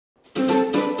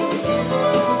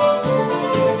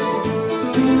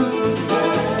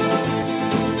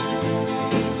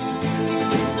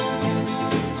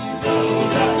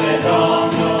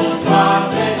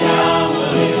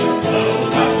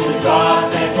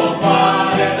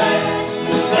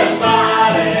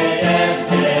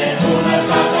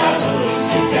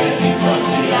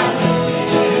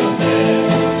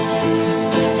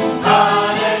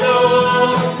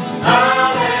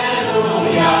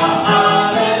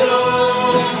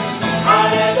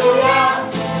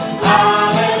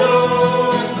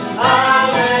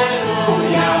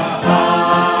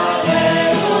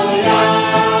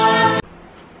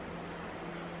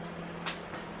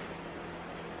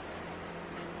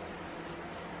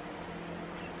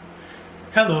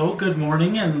Hello, good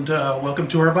morning, and welcome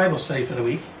to our Bible study for the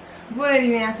week. Bună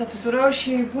dimineața tuturor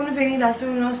și bun venit la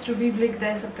studiul nostru biblic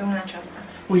de săptămâna aceasta.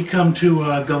 We come to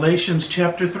Galatians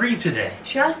chapter 3 today.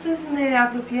 Și astăzi ne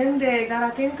apropiem de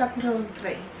Galateni, capitolul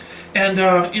 3. And,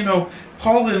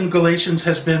 Paul in Galatians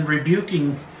has been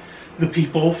rebuking the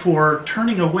people for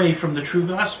turning away from the true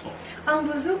gospel.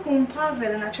 Am văzut cum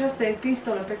Pavel în această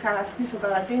epistolă pe care a scris-o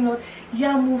Galatenilor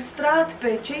i-a mustrat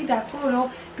pe cei de acolo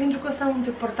pentru că s-au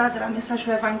îndepărtat de la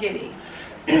mesajul Evangheliei.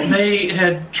 They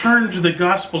had turned the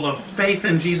gospel of faith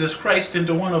in Jesus Christ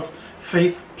into one of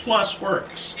faith plus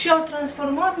works. Și au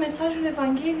transformat mesajul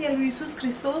Evangheliei lui Iisus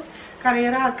Hristos, care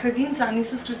era credința în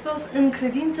Iisus Hristos, în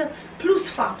credință plus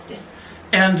fapte.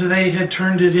 And they had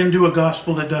turned it into a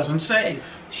gospel that doesn't save.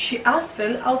 Și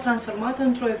astfel au transformat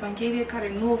într-o Evanghelie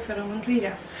care nu oferă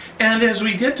mântuirea. And as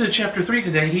we get to chapter 3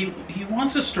 today, he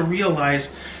wants us to realize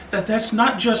that that's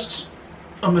not just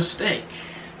a mistake.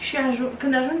 Și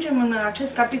când ajungem în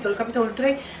acest capitol, capitolul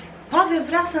 3, Pavel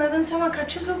vrea să ne dăm seama că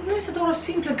acest lucru nu este doar o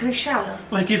simplă greșeală.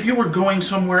 Like if you were going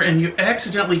somewhere and you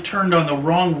accidentally turned on the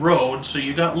wrong road, so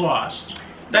you got lost,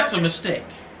 that's a mistake.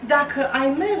 Dacă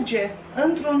ai merge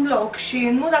într-un loc și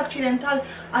în mod accidental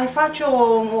ai face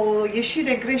o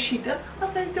ieșire greșită,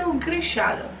 asta este o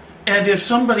greșeală. And if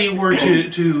somebody were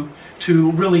to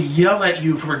really yell at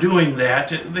you for doing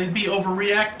that, they'd be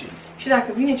overreacting. Și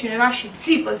dacă vine cineva și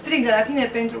țipă, strigă la tine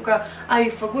pentru că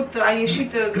ai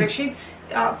ieșit greșit,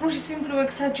 pur și simplu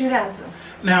exagerează.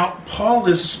 Now, Paul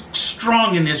is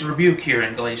strong in his rebuke here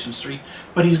in Galatians 3,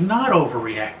 but he's not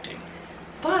overreacting.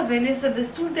 Pavel este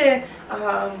destul de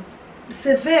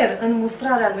sever în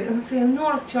mustrarea lui, însă el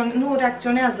nu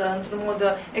reacționează într-un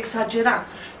mod exagerat.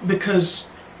 Because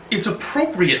it's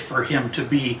appropriate for him to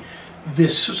be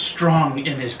this strong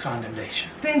in his condemnation.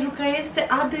 Pentru că este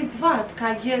adecvat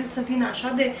ca el să vină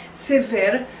așa de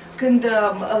sever când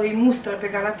îi mustră pe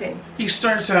Galateni. He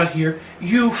starts out here,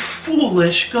 you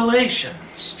foolish Galatians.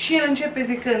 Și el începe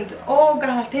zicând, o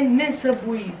Galateni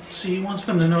nesăbuiți. See, he wants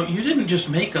them to know, you didn't just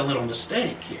make a little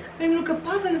mistake here. Pentru că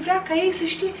Pavel vrea ca ei să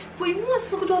știe, voi nu ați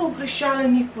făcut doar o greșeală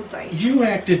micuță aici. You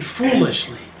acted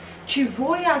foolishly. Ci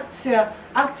voi ați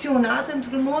acționat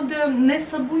într-un mod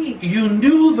nesăbuit. You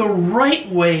knew the right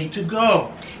way to go.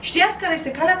 Știați care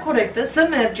este calea corectă să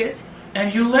mergeți.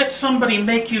 And you let somebody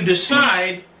make you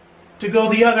decide to go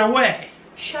the other way.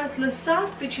 Și ați lăsat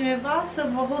pe cineva să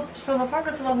vă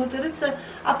facă să vă hotărâți să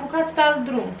apucați pe alt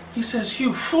drum. He says,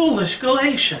 you foolish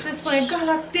Galatians. Și spune,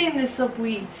 Galateni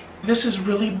nesăbuiți. This is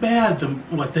really bad,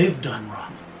 what they've done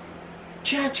wrong.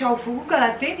 Ceea ce au făcut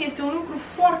Galateni este un lucru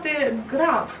foarte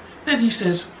grav. Then he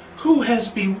says, who has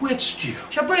bewitched you?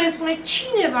 Și apoi le spune,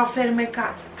 cine v-a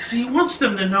fermecat? Because he wants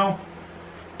them to know,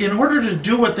 in order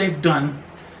to do what they've done,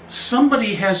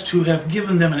 somebody has to have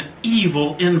given them an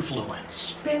evil influence.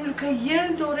 Pentru că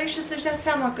el dorește să-și dea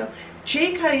seama că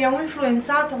cei care i-au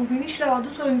influențat au venit și le-au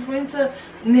adus o influență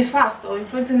nefastă, o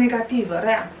influență negativă,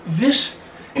 rea.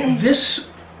 This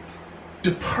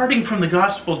departing from the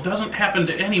gospel doesn't happen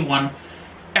to anyone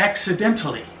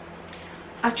accidentally.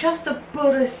 Această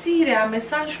părăsire a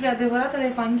mesajului adevărat al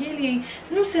Evangheliei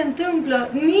nu se întâmplă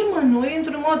nimănui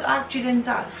într-un mod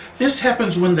accidental. This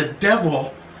happens when the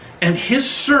devil and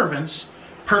his servants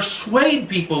persuade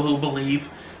people who believe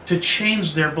to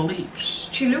change their beliefs.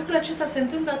 Și lucrul acesta se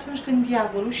întâmplă atunci când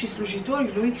diavolul și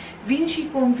slujitorii lui vin și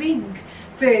conving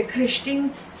pe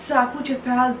creștini să apuce pe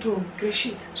altul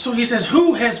greșit. So he says,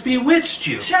 who has bewitched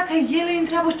you? Așa că el îi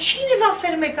întreabă, cine v-a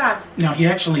fermecat? Now he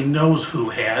actually knows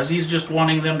who has. He's just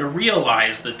wanting them to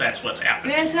realize that that's what's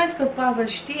happening. Bineînțeles că Pavel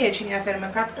știe cine a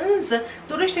fermecat, însă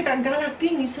dorește ca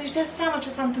galatenii să-și dea seama ce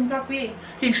s-a întâmplat cu ei.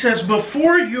 He says,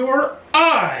 before your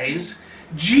eyes,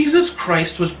 Jesus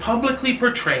Christ was publicly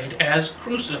portrayed as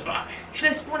crucified. Și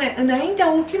le spune,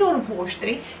 înaintea ochilor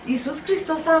voștri, Iisus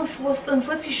Hristos a fost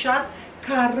înfățișat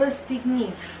ca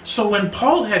răstignit. So when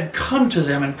Paul had come to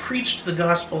them and preached the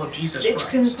gospel of Jesus Deci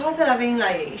când Christ, Pavel a venit la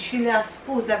ei și le-a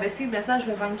spus, le-a vestit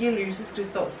mesajul Evangheliei lui Iisus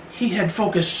Hristos, he had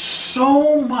focused so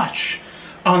much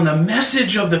on the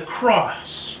message of the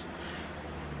cross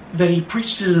that he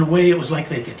preached it in a way it was like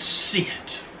they could see it.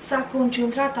 S-a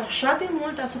concentrat așa de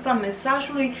mult asupra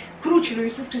mesajului crucii lui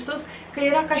Iisus Hristos că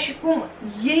era ca și cum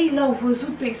ei l-au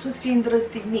văzut pe Iisus fiind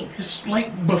răstignit. It's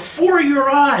like before your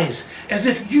eyes, as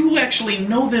if you actually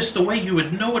know this the way you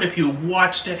would know it if you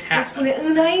watched it happen. Spune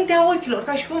înaintea ochilor,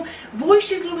 ca și cum voi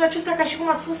știți lucrul acesta ca și cum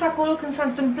ați fost acolo când s-a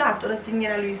întâmplat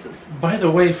răstignirea lui Iisus. By the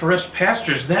way, for us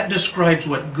pastors, that describes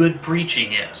what good preaching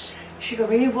is. Și că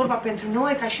veni vorba pentru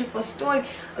noi ca și păstori,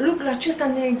 lucrul acesta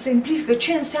ne exemplifică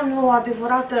ce înseamnă o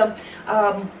adevărată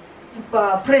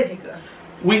predică.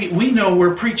 We know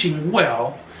we're preaching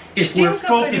well if we're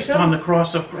focused on the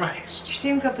cross of Christ.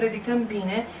 Știm că predicăm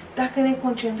bine dacă ne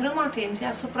concentrăm atenția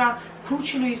asupra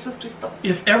crucii lui Iisus Hristos.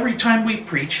 If every time we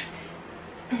preach,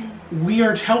 we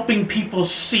are helping people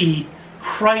see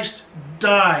Christ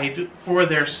died for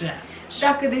their sins.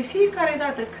 Dacă de fiecare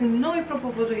dată când noi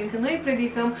propovăduim, când noi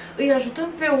predicăm, îi ajutăm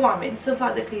pe oameni să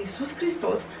vadă că Iisus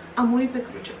Hristos a murit pe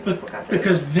cruce pentru păcatele.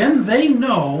 Because then they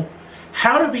know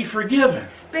how to be forgiven.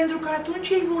 Pentru că atunci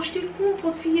ei vor ști cum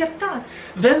pot fi iertați.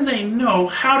 Then they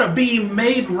know how to be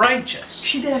made righteous.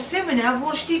 Și de asemenea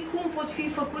vor ști cum pot fi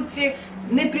făcuți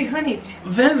neprihăniți.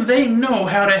 Then they know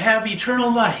how to have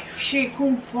eternal life. Și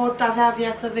cum pot avea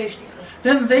viață veșnică.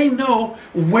 Then they know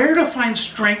where to find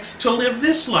strength to live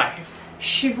this life.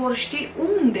 Și vor ști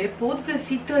unde pot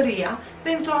găsi tăria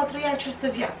pentru a trăi această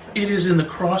viață. It is in the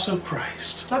cross of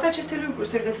Christ. Toate aceste lucruri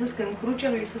se găsesc în crucea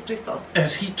lui Iisus Hristos.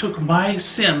 As he took my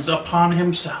sins upon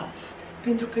himself.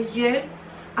 Pentru că El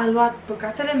a luat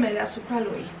păcatele mele asupra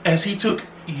Lui. As he took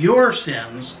your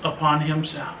sins upon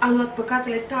himself. A luat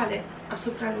păcatele tale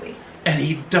asupra Lui. And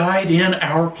he died in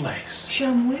our place. Și a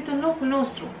murit în locul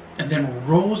nostru. And then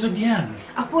rose again.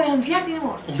 Apoi a înviat din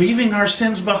morți. Leaving our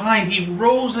sins behind, he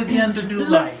rose again to new life.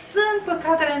 Lăsând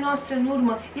păcatele noastre în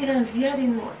urmă, El a înviat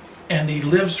din morți. And he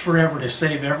lives forever to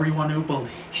save everyone who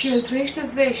believes. Și El trăiește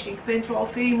veșnic pentru a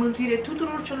oferi mântuire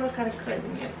tuturor celor care cred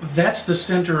în El. That's the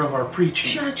center of our Și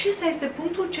preaching. acesta este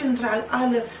punctul central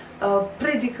al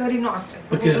predicării noastre,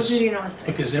 propovăduirii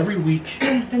noastre. Because every week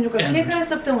Pentru că fiecare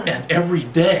săptămână and every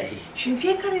day, și în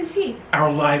fiecare zi,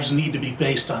 our lives need to be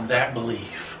based on that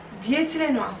belief.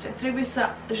 viețile noastre trebuie să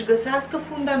își găsească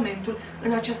fundamentul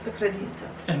în această credință.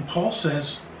 And Paul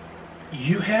says,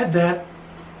 you had that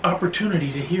opportunity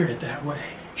to hear it that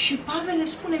way. Și Pavel le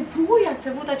spune, voi ați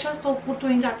avut această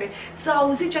oportunitate să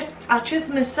auziți acest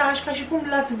mesaj ca și cum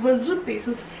l-ați văzut pe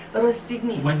Iisus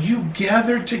răstignit. When you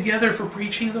gathered together for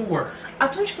preaching the word,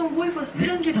 Atunci când voi vă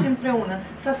strângeți împreună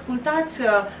să ascultați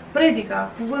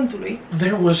predica cuvântului,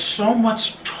 there was so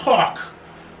much talk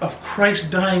of Christ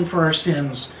dying for our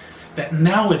sins that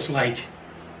now it's like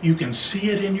you can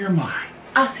see it in your mind.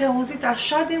 ați auzit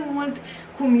așa de mult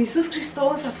cum Iisus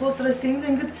Hristos a fost răstignit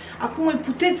încât acum îl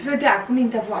puteți vedea cu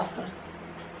mintea voastră.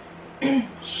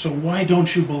 So why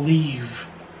don't you believe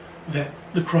that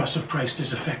the cross of Christ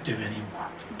is effective anymore?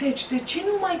 Deci, de ce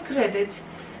nu mai credeți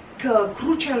că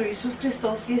crucea lui Iisus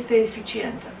Hristos este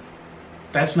eficientă?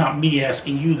 That's not me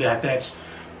asking you that, that's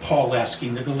Paul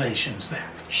asking the Galatians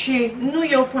that. Și nu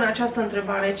eu pun această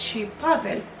întrebare, ci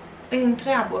Pavel îi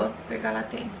întreabă pe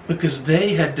Galateni. Because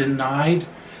they had denied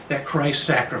that Christ's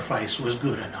sacrifice was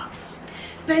good enough.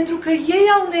 Pentru că ei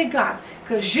au negat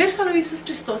că jertfa lui Iisus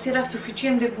Hristos era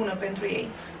suficient de bună pentru ei.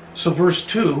 So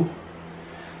verse 2,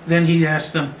 then he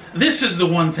asked them, this is the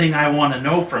one thing I want to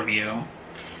know from you.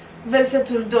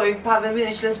 Versetul 2, Pavel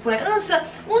vine și le spune, însă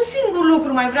un singur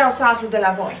lucru mai vreau să aflu de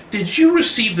la voi. Did you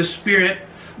receive the Spirit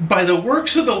by the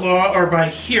works of the law or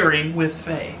by hearing with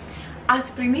faith?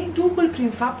 Ați primit Duhul prin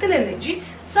faptele legii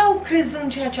sau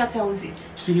crezând ceea ce ați auzit?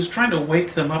 See, he's trying to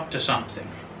wake them up to something.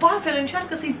 Pavel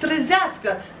încearcă să-i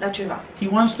trezească la ceva. He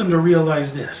wants them to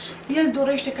realize this. El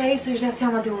dorește ca ei să-și dea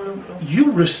seama de un lucru.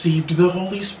 You received the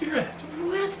Holy Spirit.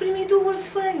 Voi ați primit Duhul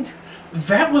Sfânt.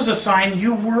 That was a sign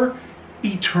you were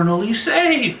eternally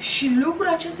saved. Și lucrul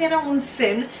acesta era un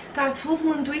semn că ați fost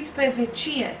mântuiți pe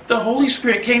vecie. The Holy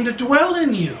Spirit came to dwell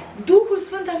in you. Duhul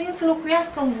Sfânt a venit să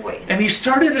locuiască în voi. And he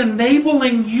started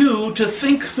enabling you to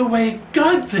think the way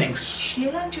God thinks. Și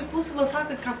El a început să vă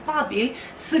facă capabili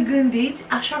să gândiți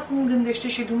așa cum gândește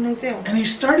și Dumnezeu. And he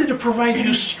started to provide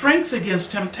you strength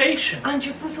against temptation. A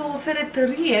început să vă ofere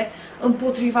tărie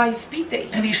împotriva ispitei.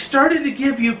 And he started to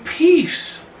give you peace.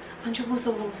 A început să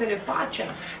vă ofere pacea.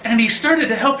 And he started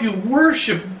to help you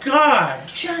worship God.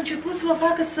 Și a început să vă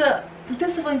facă să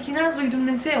puteți să vă închinați lui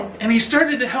Dumnezeu. And he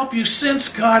started to help you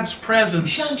sense God's presence.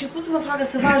 Și a început să vă facă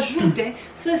să vă ajute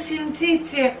să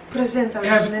simțiți prezența lui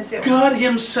As Dumnezeu. God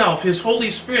himself, his Holy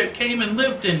Spirit came and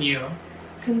lived in you.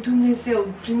 Când Dumnezeu,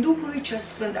 prin Duhul lui cel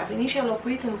Sfânt, a venit și a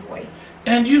locuit în voi.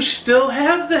 And you still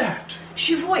have that.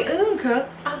 Și voi încă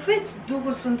aveți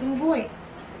Duhul Sfânt în voi.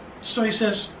 So he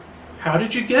says, how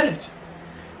did you get it?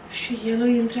 Și El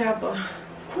îi întreabă,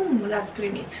 cum l-ați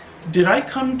primit? Did I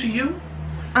come to you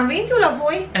Am venit eu la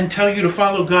voi and tell you to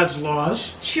follow God's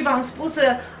laws? și v-am spus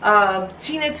să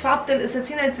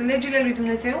țineți legile lui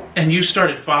Dumnezeu? And you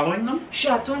started following them? Și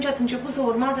atunci ați început să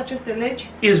urmați aceste legi?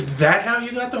 Is that how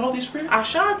you got the Holy Spirit?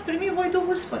 Așa ați primit voi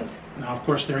Duhul Sfânt. Now, of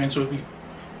course, their answer would be,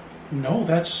 no,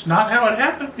 that's not how it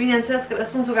happened. Bineînțeles că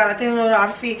răspunsul galatenilor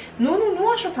ar fi, nu,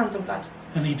 așa s-a întâmplat.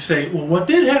 And he'd say, well, what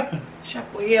did happen? Și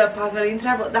apoi Pavel îi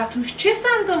întreabă, dar atunci ce s-a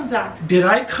întâmplat? Did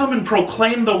I come and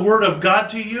proclaim the word of God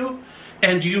to you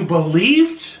and you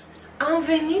believed? Am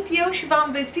venit eu și v-am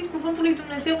vestit cuvântul lui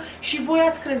Dumnezeu și voi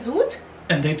ați crezut?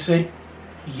 And they'd say,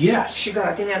 yes. Și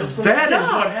Galatenii răspund, That is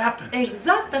da, what happened.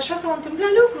 exact, așa s-au întâmplat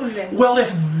lucrurile. Well,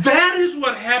 if that is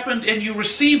what happened and you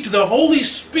received the Holy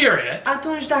Spirit,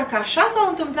 Atunci dacă așa s-au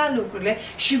întâmplat lucrurile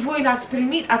și voi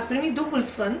ați primit Duhul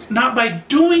Sfânt, not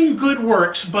by doing good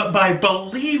works, but by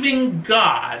believing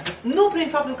God, nu prin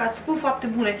faptul că ați făcut fapte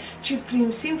bune, ci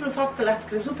prin simplul fapt că l-ați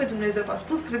crezut pe Dumnezeu, v-ați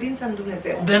pus credința în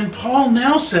Dumnezeu. then Paul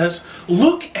now says,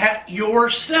 look at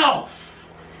yourself.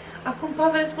 Acum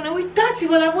Pavel spune,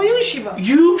 uitați-vă la voi înșivă.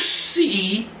 You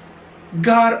see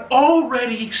God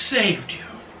already saved you.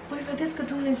 Voi vedeți că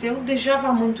Dumnezeu deja v-a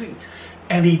mântuit.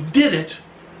 And he did it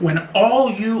when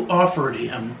all you offered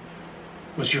him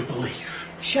was your belief.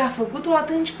 Și a făcut-o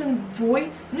atunci când voi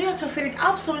nu i-ați oferit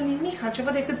absolut nimic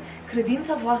altceva decât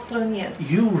credința voastră în El.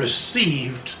 You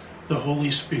received the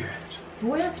Holy Spirit.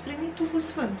 Voi ați primit Duhul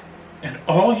Sfânt. And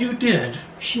all you did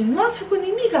Și nu ați făcut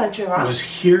nimic altceva was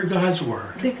hear God's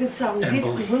word. decât să and auziți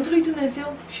believe. cuvântul lui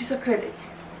Dumnezeu și să credeți.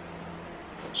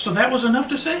 So that was enough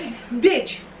to say.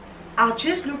 Deci,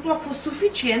 acest lucru a fost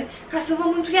suficient ca să vă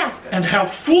mântuiască. And how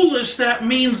foolish that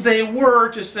means they were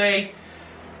to say,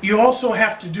 you also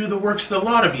have to do the works of the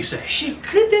law to be saved. Și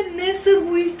cât de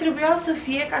nesăbuiți trebuiau să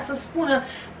fie ca să spună,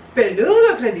 pe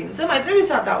lângă credință, mai trebuie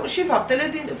să adaugi și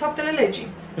faptele legii.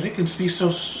 But it can be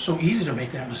so easy to make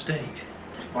that mistake.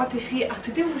 Dar poate fi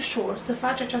atât de ușor să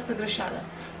faci această greșeală.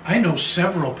 I know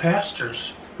several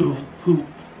pastors who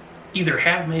either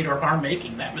have made or are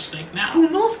making that mistake now.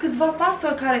 Cunosc câțiva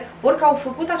pastori care ori au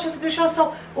făcut această greșeală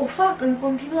sau o fac în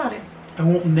continuare. I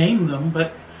won't name them, but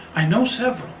I know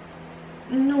several.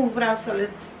 Nu vreau să le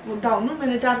dau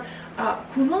numele, dar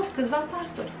cunosc câțiva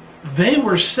pastori. They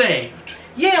were saved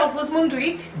Ei au fost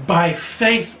mântuiți by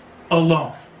faith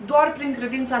alone. doar prin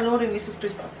credința lor în Iisus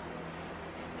Hristos.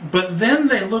 But then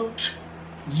they looked,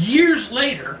 years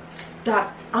later,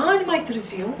 Dar ani mai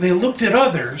târziu they looked at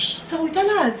others s-au uitat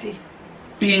la alții,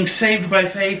 being saved by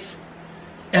faith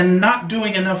and not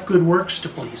doing enough good works to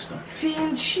please them.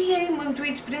 fiind și ei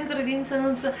mântuiți prin credință,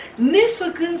 însă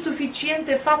nefăcând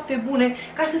suficiente fapte bune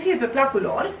ca să fie pe placul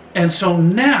lor. And so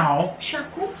now, Și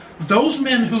acum, those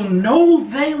men who know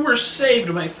they were saved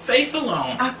by faith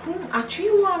alone acei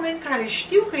oameni care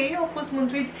știu că ei au fost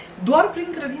mântuiți doar prin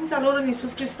credința lor în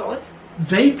Iisus Hristos,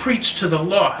 they preach to the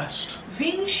lost,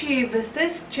 vin și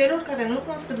vestesc celor care nu-L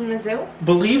cunosc pe Dumnezeu,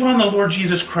 believe on the Lord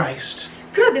Jesus Christ,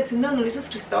 credeți în Domnul Iisus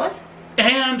Hristos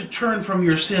and turn from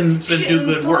your sins and și do good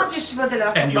works, întoarceți-vă de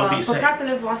la and you'll be saved.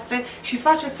 păcatele voastre și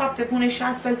faceți fapte bune și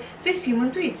astfel veți fi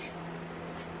mântuiți.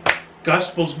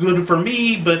 Gospel's good for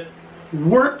me, but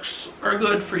works are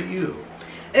good for you.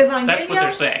 That's what Evanghelia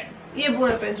they're saying. e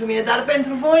bună pentru mine, dar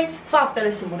pentru voi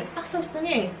faptele sunt bune. Asta spun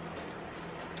ei.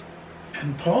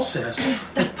 And Paul says,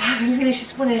 Dar Pavel vine și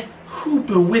spune, who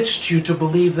bewitched you to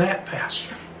believe that,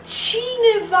 pastor?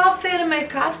 cine v-a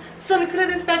fermecat să-l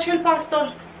credeți pe acel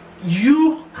pastor?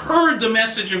 You heard the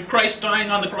message of Christ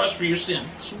dying on the cross for your sins.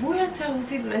 Voi ați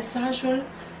auzit mesajul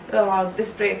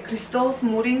despre Hristos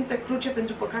murind pe cruce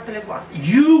pentru păcatele voastre.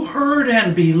 You heard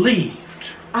and believed,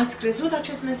 Ați crezut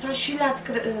acest mesaj și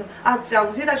ați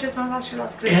auzit acest mesaj și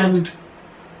l-ați crezut.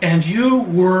 and you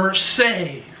were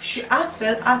saved. Și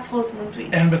astfel ați fost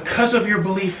mântuiți. And because of your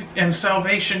belief and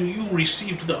salvation, you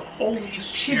received the Holy Și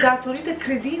Spirit. datorită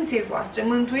credinței voastre,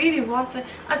 mântuirii voastre,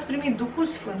 ați primit Duhul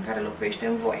Sfânt care locuiește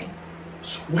în voi.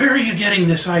 So where are you getting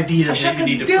this idea Așa that că you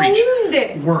need to de preach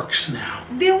unde? works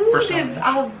now? De unde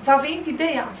salvation. v-a venit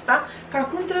ideea asta că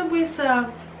acum trebuie să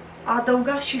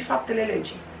adăugați și faptele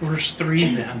legii? Verse 3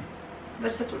 then.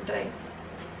 Versetul 3.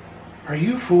 Are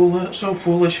you so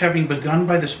foolish, having begun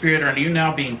by the Spirit, are you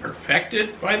now being perfected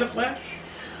by the flesh?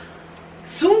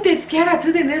 Sunteți chiar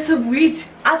atât de nesăbuiți?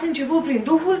 Ați început prin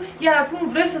Duhul, iar acum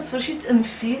vreți să sfârșiți în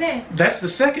fire? That's the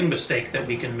second mistake that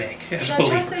we can make as Și aceasta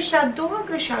believers. este a doua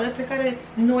greșeală pe care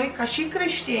noi, ca și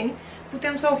creștini,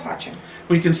 putem să o facem.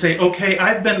 We can say, okay,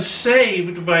 I've been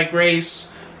saved by grace,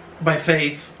 by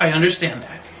faith. I understand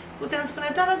that. Putem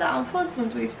spune, da, am fost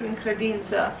mântuiți prin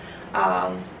credință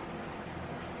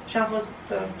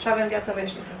și avem viața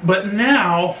veșnică. But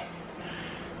now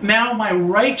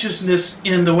my righteousness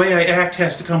in the way I act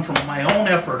has to come from my own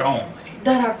effort only.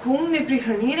 Dar acum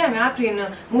neprihănirea mea prin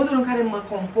modul în care mă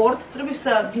comport trebuie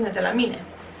să vină de la mine.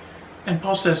 And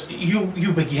Paul says,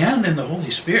 you began in the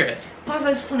Holy Spirit.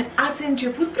 Pavel spune, ați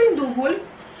început prin Duhul,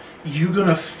 You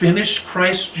gonna finish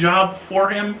Christ's job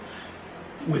for him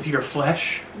with your flesh?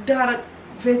 dar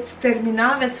veți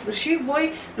termina, veți sfârși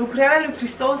voi lucrarea lui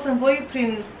Hristos în voi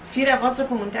prin firea voastră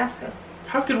pământească?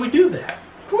 How could we do that?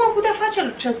 Cum am putea face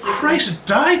acest lucru? Christ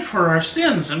died for our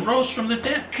sins and rose from the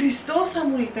dead. Hristos a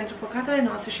murit pentru păcatele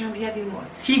noastre și a înviat din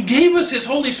morți. He gave us His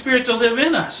Holy Spirit to live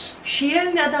in us. Și El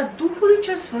ne-a dat Duhul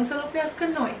cel Sfânt să locuiască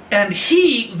în noi. And He,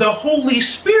 the Holy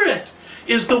Spirit,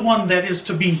 is the one that is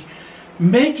to be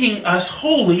making us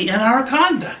holy in our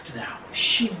conduct now.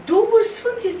 Și Duhul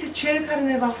Sfânt este Cel care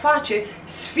ne va face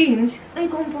sfinți în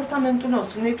comportamentul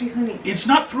nostru, neprihăniți. It's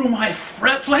not through my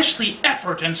fleshly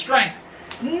effort and strength.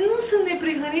 Nu sunt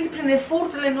neprihănit prin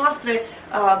eforturile noastre,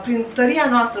 prin tăria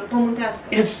noastră pământească.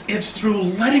 It's through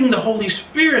letting the Holy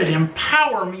Spirit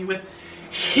empower me with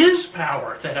His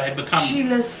power that I become Și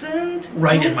lăsând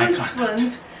right in my Duhul conduct.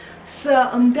 Sfânt să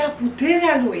îmi dea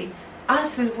puterea Lui,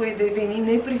 astfel voi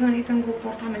deveni neprihănit în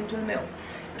comportamentul meu.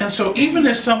 And so even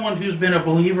as someone who's been a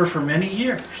believer for many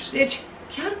years, Deci,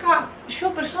 chiar ca și o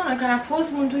persoană care a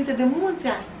fost mântuită de mulți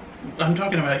ani, I'm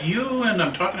talking about you and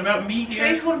I'm talking about me și aici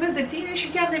here. vorbesc de tine și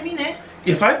chiar de mine,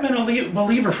 If I've been a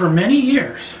believer for many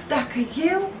years, dacă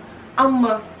eu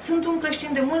sunt un creștin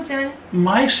de mulți ani,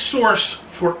 my source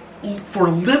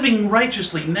for living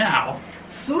righteously now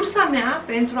sursa mea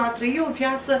pentru a trăi o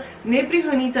viață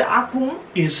neprihănită acum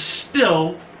is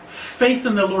still faith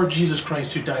in the Lord Jesus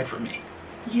Christ who died for me.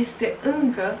 este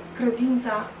încă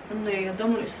credința în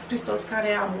Domnul Iisus Hristos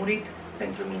care a murit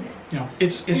pentru mine. You know,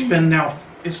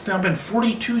 it's now been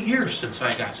 42 years since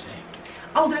I got saved.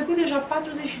 Au trecut deja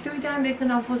 42 de ani de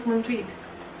când am fost mântuit.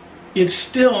 It's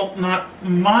still not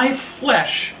my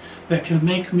flesh that can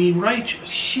make me righteous.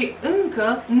 Și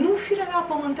încă nu firea mea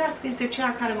pământească este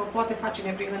cea care mă poate face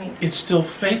neprihănit. It's still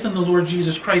faith in the Lord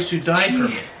Jesus Christ who died for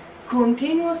me.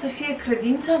 Continuă să fie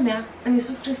credința mea în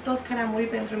Iisus Hristos care a murit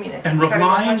pentru mine, And care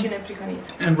mă relying- face neprihănit.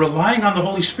 And relying on the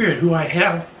Holy Spirit who I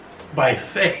have by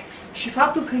faith. Și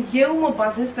faptul că eu mă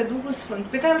bazez pe Duhul Sfânt,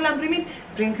 pe care l-am primit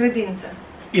prin credință.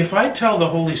 If I tell the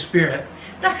Holy Spirit,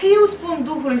 Dacă eu spun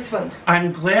Duhului Sfânt,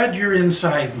 I'm glad you're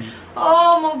inside me,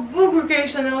 oh, mă bucur că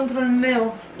ești înăuntrul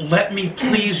meu, let me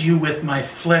please you with my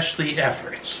fleshly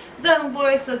efforts. dă-mi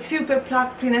voie să-ți fiu pe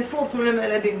plac prin eforturile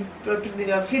mele din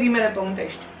firii mele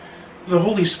pământești. The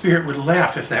Holy Spirit would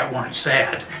laugh if that weren't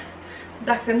sad.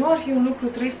 Dacă nu ar fi un lucru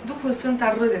trist, Duhul Sfânt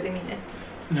ar râde de mine.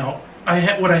 No,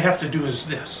 what I have to do is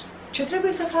this. Ce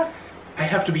trebuie să fac? I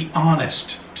have to be honest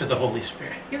to the Holy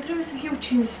Spirit. Eu trebuie să fiu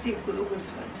cinstit cu Duhul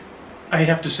Sfânt. I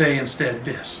have to say instead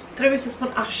this. Trebuie să spun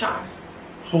așa: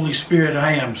 Holy Spirit,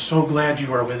 I am so glad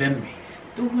you are within me,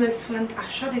 Duhul Sfânt,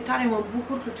 așa de tare mă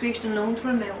bucur că Tu ești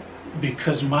înăuntrul meu.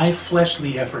 because my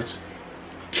fleshly efforts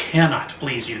cannot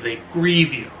please you. They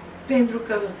grieve you. Pentru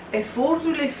că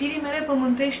eforturile firii mele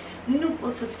pământești nu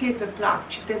pot să-ți fie pe plac,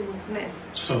 ci te mâhnesc.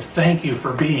 So thank you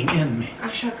for being in me.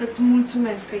 Așa că îți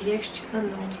mulțumesc că ești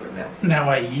înăuntrul meu.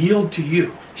 Now I yield to you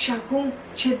Și acum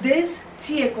cedez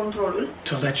ție controlul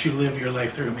to let you live your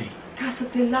life through me. ca să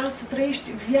te las să trăiești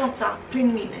viața prin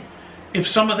mine. If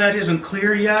some of that isn't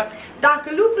clear yet, Dacă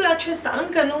lucrul acesta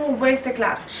încă nu vă este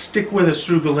clar, stick with us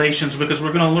through Galatians, because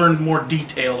we're going to learn more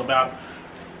detail about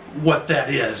what that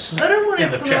is in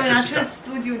rămâneți the cu noi în chapters to acest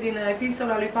studiu din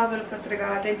epistola lui Pavel către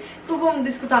Galateni, că vom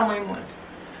discuta mai mult.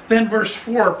 Then verse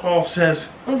 4, Paul says,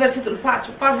 În versetul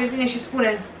 4, Pavel vine și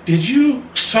spune: did you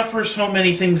suffer so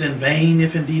many things in vain,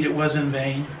 if indeed it was in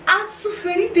vain? ați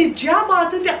suferit degeaba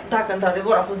atâtea, dacă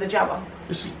într-adevăr a fost degeaba.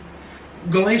 You see,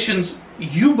 Galatians,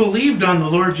 you believed on the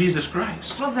Lord Jesus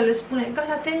Christ. Pavel le spune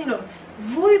Galatenilor: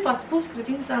 voi v-ați pus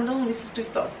credința în Domnul Iisus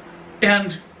Hristos.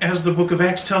 And as the book of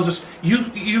Acts tells us,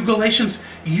 you Galatians,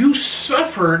 you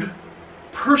suffered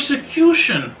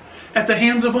persecution at the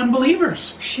hands of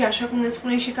unbelievers. Și așa cum ne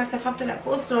spune și Cartea Faptele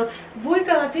Apostolilor, voi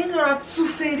Galatenilor ați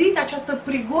suferit această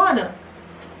prigoană.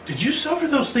 Did you suffer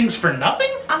those things for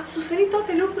nothing? Ați suferit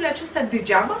toate lucrurile acestea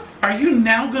degeaba? Are you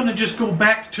now going to just go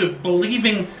back to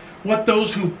believing what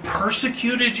those who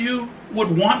persecuted you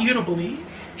would want you to believe?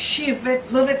 Și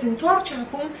vă veți întoarce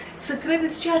acum să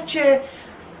credeți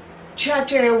ceea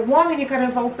ce oamenii care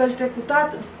v-au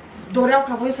persecutat doreau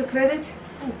ca voi să credeți?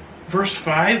 Verse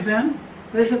 5 then.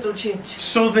 Versetul 5.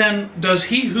 So then, does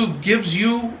he who gives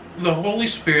you the Holy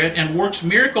Spirit and works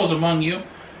miracles among you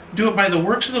do it by the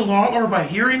works of the law or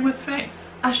by hearing with faith?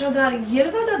 Așadar, El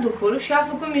v-a dat Duhul și a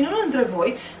făcut minuni între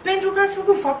voi pentru că ați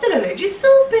făcut faptele legii sau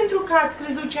pentru că ați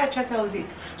crezut ceea ce ați auzit?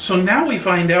 So now we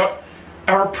find out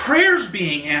our prayers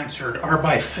being answered are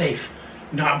by faith,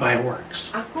 not by works.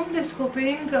 Acum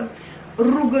descoperim că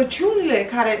rugăciunile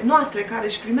noastre care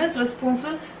își primesc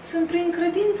răspunsul sunt prin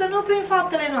credință, nu prin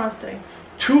faptele noastre.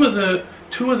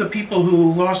 Two of the people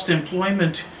who lost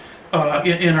employment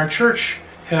in our church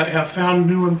have found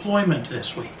new employment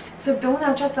this week. Săptămâna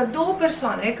aceasta, 2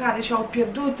 persoane care și-au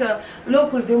pierdut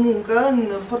locul de muncă în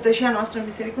părtășia noastră, în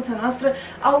bisericuța noastră,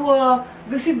 au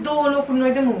găsit 2 locuri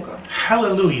noi de muncă.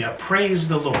 Hallelujah! Praise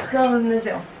the Lord. Slavă lui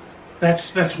Dumnezeu!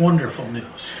 That's wonderful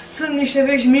news. Sunt niște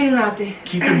vești minunate.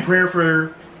 Keep in prayer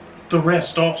for the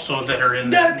rest also that are in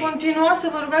that Dar need. continuați să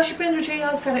vă rugați și pentru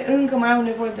ceilalți care încă mai au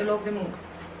nevoie de loc de muncă.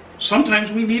 Sometimes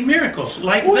we need miracles like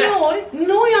that. Uneori,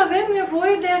 noi avem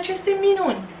nevoie de aceste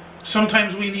minuni.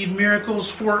 Sometimes we need miracles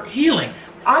for healing.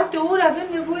 Alteori avem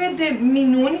nevoie de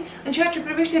minuni în ceea ce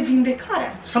privește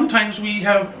vindecarea. Sometimes we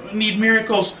need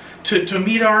miracles to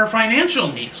meet our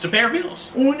financial needs, to pay our bills.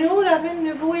 Uneori avem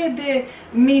nevoie de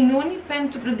minuni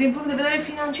din punct de vedere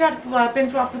financiar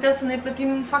pentru a putea să ne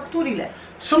plătim facturile.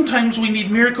 Sometimes we need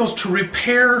miracles to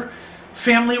repair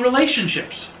family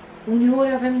relationships.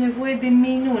 Uneori avem nevoie de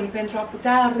minuni pentru a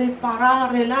putea repara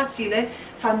relațiile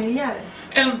familiale.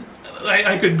 And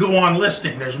I could go on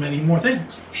listing. There's many more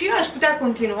things. Și eu aș putea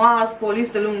continua pe o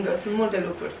listă lungă, sunt multe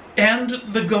lucruri. And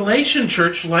the Galatian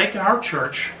church, like our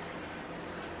church,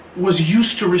 was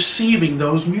used to receiving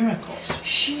those miracles.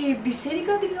 Și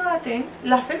biserica din Galateni,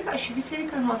 la fel ca și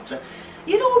biserica noastră,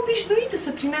 era obișnuită să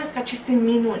primească aceste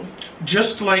minuni.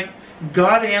 Just like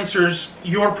God answers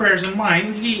your prayers and mine,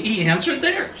 He answered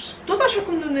theirs. Tot așa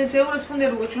cum Dumnezeu răspunde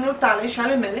rugăciunilor tale și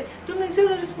ale mele, Dumnezeu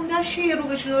le răspundea și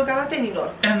rugăciunilor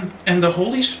galatenilor. And the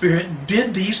Holy Spirit did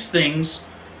these things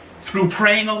through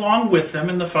praying along with them,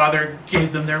 and the Father gave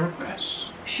them their requests.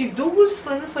 Și Duhul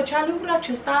Sfânt făcea lucrul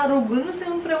acesta rugându-se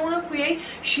împreună cu ei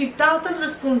și Tatăl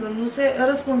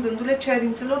răspunzându-le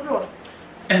cerințelor lor.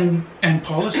 And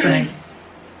Paul is saying,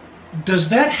 does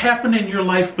that happen in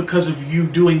your life because of you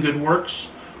doing good works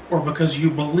or because you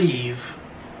believe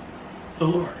the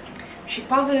Lord? Și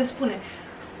Pavel le spune,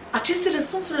 aceste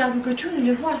răspunsuri la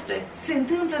rugăciunile voastre se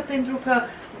întâmplă pentru că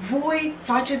voi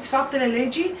faceți faptele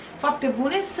legii, fapte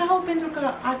bune, sau pentru că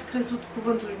ați crezut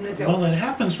cuvântul lui Dumnezeu? Well, it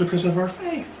happens because of our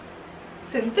faith.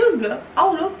 Se întâmplă,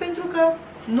 au loc pentru că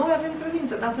noi avem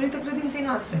credință, datorită credinței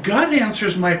noastre. God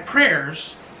answers my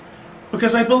prayers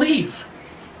because I believe.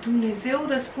 Dumnezeu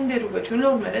răspunde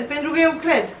rugăciunilor mele pentru că eu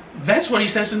cred. That's what He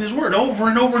says in His Word over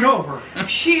and over and over.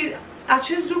 Și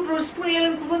acest lucru îl spune El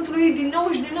în cuvântul lui din nou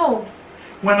și din nou.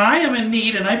 When I am in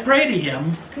need and I pray to Him,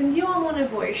 Când eu am o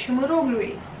nevoie și mă rog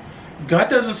lui, God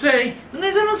doesn't say,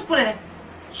 Dumnezeu nu spune,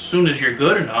 as soon as you're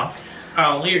good enough,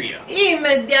 I'll hear you.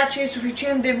 imediat ce e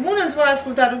suficient de bun îți voi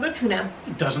asculta rugăciunea.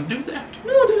 He doesn't do that.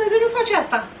 Nu, Dumnezeu nu face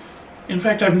asta. In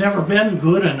fact, I've never been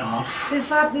good enough, De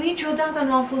fapt, niciodată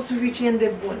nu am fost suficient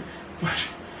de bun. but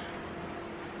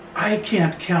I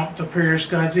can't count the prayers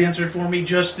God's answered for me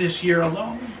just this year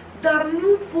alone. Dar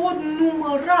nu pot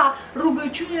număra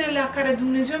rugăciunile la care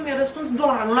Dumnezeu mi-a răspuns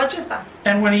doar anul acesta.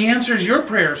 And when He answers your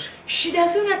prayers, Și de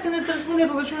asemenea când îți răspunde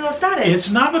rugăciunilor tale, it's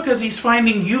not because He's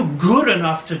finding you good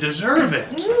enough to deserve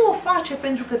it. nu o face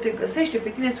pentru că te găsește pe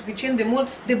tine suficient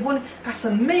de bun ca să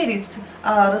meriți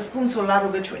răspunsul la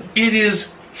rugăciuni, It is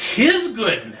His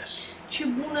goodness. ci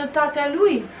bunătatea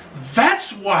Lui. That's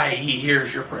why He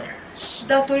hears your prayers.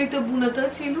 Datorită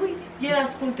bunătății Lui, El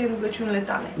ascultă rugăciunile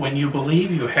tale. When you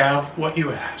believe, you have what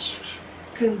you asked.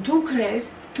 Când tu crezi,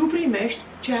 tu primești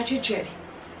ceea ce ceri.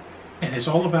 And it's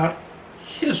all about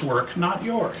His work, not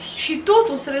yours. Și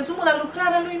totul se rezumă la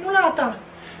lucrarea Lui, nu la a ta.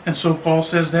 And so Paul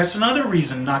says that's another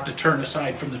reason not to turn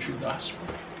aside from the true gospel.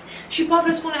 Și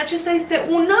Pavel spune, acesta este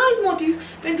un alt motiv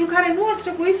pentru care nu ar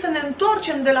trebui să ne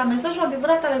întoarcem de la mesajul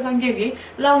adevărat al Evangheliei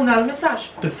la un alt mesaj.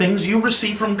 The things you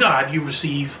receive from God, you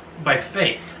receive by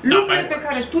faith, not by Lucrurile pe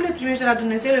care works. tu le primești de la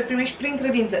Dumnezeu, le primești prin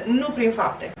credință, nu prin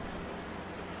fapte.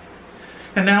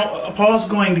 And now Paul is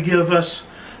going to give us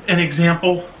an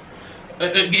example,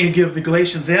 give the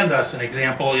Galatians and us an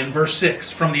example in verse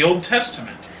 6 from the Old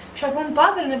Testament. Și acum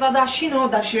Pavel ne va da și nouă,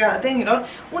 dar și galatenilor,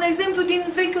 un exemplu din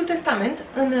Vechiul Testament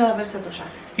în versetul 6.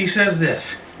 He says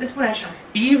this, Le spune așa.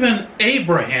 even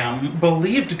Abraham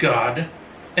believed God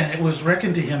and it was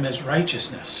reckoned to him as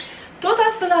righteousness. Tot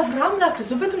astfel Avram l-a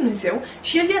crezut pe Dumnezeu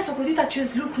și el i-a socotit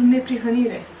acest lucru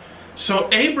neprihănire. So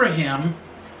Abraham,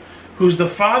 who's the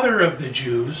father of the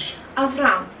Jews,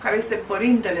 Avram, care este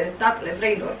părintele, tatăl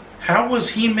evreilor, how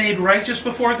was he made righteous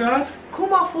before God? cum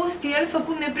a fost el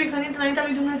făcut neprihănit înaintea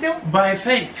lui Dumnezeu? By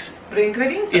faith. Prin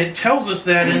credință. It tells us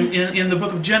that in the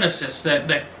book of Genesis that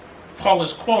Paul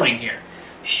is quoting here.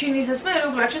 Și ni se spune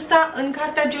lucrul acesta în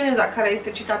cartea Geneza, care este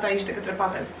citată aici de către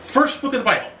Pavel. First book of the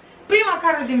Bible, Prima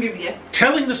carte din Biblie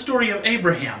telling the story of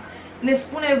Abraham, ne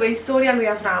spune istoria lui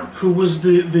Avram, who was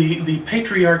the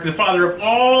patriarch, the father of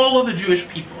all of the Jewish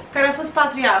people. care a fost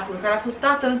patriarhul, care a fost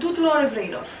tatăl tuturor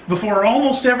evreilor. Before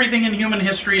almost everything in human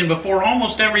history and before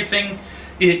almost everything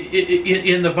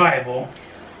in the Bible,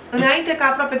 înainte ca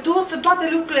aproape toate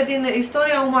lucrurile din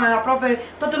istoria umană, aproape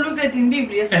toate lucrurile din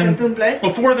Biblie să se întâmple,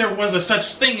 before there was a such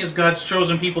thing as God's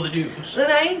chosen people, the Jews,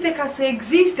 înainte ca să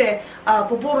existe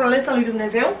poporul ales al lui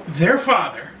Dumnezeu, their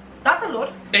father, tatăl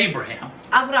lor, Abraham,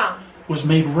 Avram, was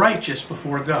made righteous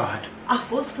before God. a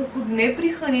fost făcut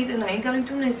neprihănit înaintea lui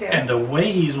Dumnezeu. And the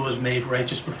way he was made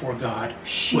righteous before God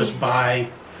was by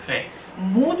faith.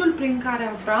 Modul prin care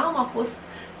Avram a fost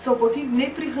socotit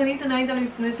neprihănit înaintea lui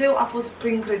Dumnezeu a fost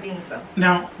prin credință.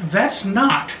 Now, that's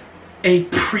not a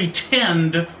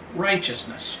pretend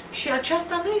righteousness. Și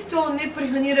aceasta nu este o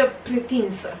neprihănire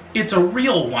pretinsă. It's a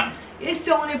real one. Este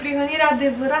o neprihănire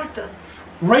adevărată.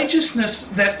 Righteousness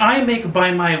that I make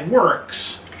by my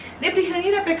works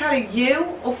Neprihănirea pe care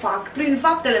eu o fac prin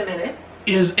faptele mele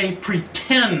is a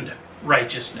pretend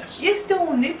righteousness. este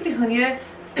o neprihănire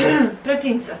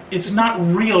pretinsă. It's not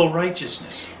real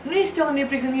righteousness. Nu este o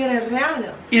neprihănire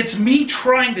reală. It's me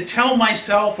trying to tell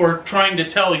myself or trying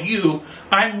to tell you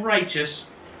I'm righteous.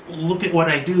 Look at what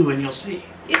I do and you'll see.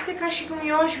 Este ca și cum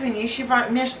eu aș veni și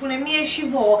mi-aș spune mie și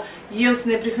vouă, eu sunt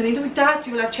neprihănit,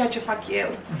 uitați-vă la ceea ce fac eu.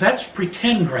 That's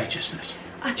pretend righteousness.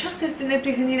 Aceasta este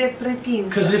neprihănire pretinsă.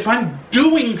 Because if I'm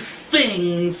doing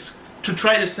things to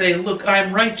try to say, look,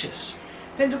 I'm righteous,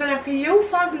 Pentru că dacă eu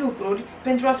fac lucruri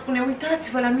pentru a spune,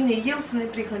 uitați-vă la mine, eu sunt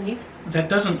neprihănit,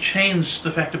 that doesn't change the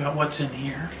fact about what's in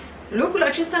here. lucrul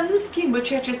acesta nu schimbă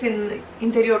ceea ce este în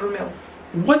interiorul meu.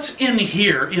 What's in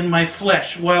here, in my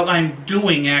flesh, while I'm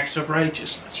doing acts of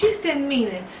righteousness? Ce este în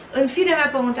mine, în firea mea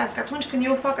pământească, atunci când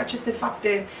eu fac aceste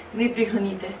fapte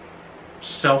neprihănite?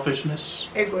 Selfishness,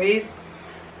 Egoism,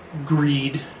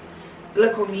 greed,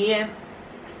 lăcomie,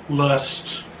 lust,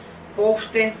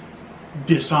 pofte,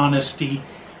 dishonesty,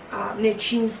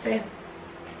 necinste,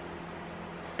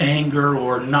 anger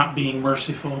or not being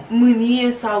merciful,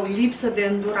 mânie sau lipsă de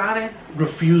îndurare,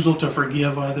 refusal to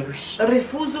forgive others,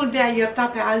 refuzul de a ierta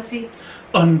pe alții,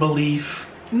 unbelief.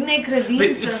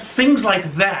 necredință. Things like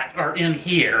that are in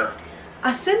here.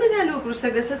 Asemenea lucruri se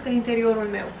găsesc în interiorul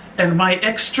meu. And my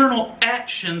external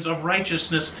actions of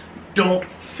righteousness don't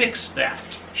fix that.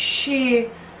 Și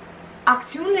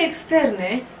acțiunile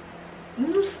externe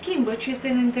nu schimbă ce este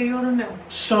în interiorul meu.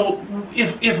 So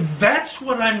if that's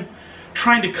what I'm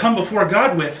trying to come before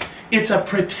God with, it's a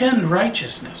pretend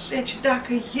righteousness. Deci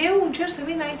dacă eu încerc să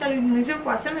vin înaintea lui Dumnezeu cu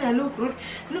asemenea lucruri,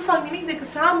 nu fac nimic decât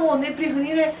să am o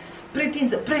neprihănire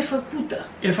pretinsă, prefăcută.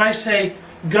 If I say,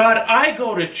 God, I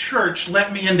go to church,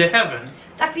 let me into heaven,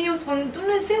 Dacă eu spun,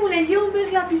 Dumnezeule, eu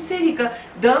merg la biserică,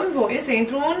 dă-mi voie să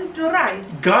intru în rai.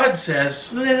 God says,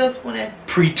 Dumnezeu spune,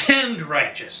 pretend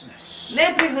righteousness.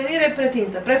 neprihănire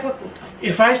pretinsă, prefăcută.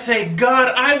 If I say, God,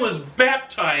 I was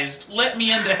baptized, let me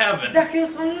into heaven, Dacă eu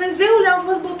spun, Dumnezeule, am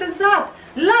fost botezat,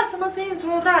 lasă-mă să intru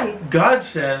în rai. God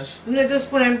says, Dumnezeu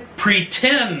spune,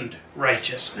 pretend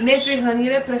righteousness.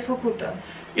 neprihănire prefăcută.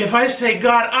 If I say,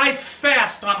 God, I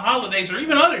fast on holidays or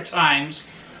even other times,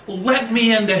 let me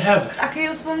into heaven, Dacă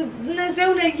eu spun,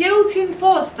 Dumnezeule, eu țin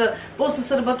postul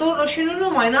sărbătorilor și nu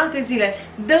numai, în alte zile,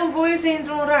 dă-mi voie să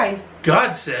intru în rai.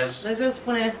 God says, Dumnezeu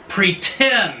spune,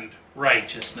 pretend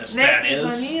righteousness, that is.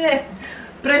 neprihănire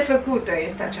prefăcută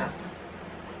este aceasta.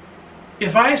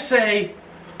 If I say,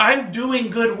 I'm doing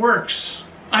good works,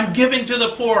 I'm giving to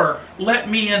the poor, let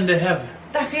me into heaven,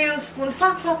 Dacă eu spun,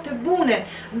 fac fapte bune,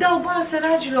 dau bani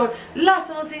săracilor,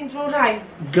 lasă-mă să intru în rai.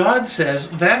 God says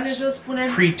Dumnezeu that's spune,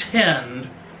 pretend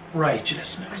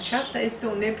righteousness. aceasta este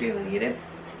o neprihănire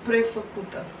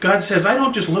prefăcută. God says, I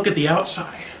don't just look at the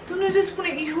outside. Dumnezeu spune,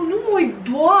 eu nu mă uit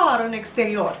doar în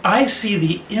exterior, I see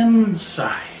the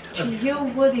inside. ci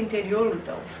eu văd interiorul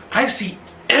tău. I see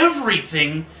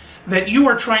everything that you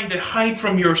are trying to hide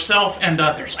from yourself and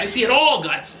others. I see it all,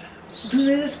 God says.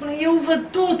 Dumnezeu spune, eu văd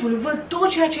totul, văd tot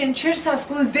ceea ce încerci să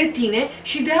ascunzi de tine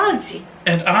și de alții.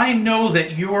 And I know that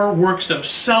your works of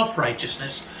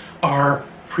self-righteousness are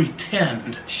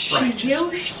pretend Și righteousness.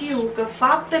 eu știu că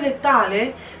faptele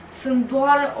tale sunt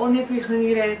doar o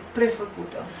neprihănire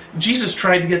prefăcută. Jesus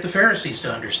tried to get the Pharisees to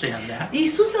understand that.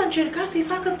 Iisus a încercat să-i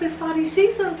facă pe farisei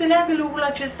să înțeleagă lucrul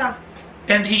acesta.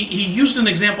 And he used an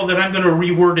example that I'm going to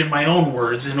reword in my own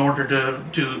words in order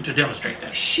to demonstrate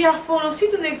that. Și a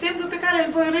folosit un exemplu pe care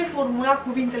îl voi reformula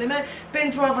cuvintele mele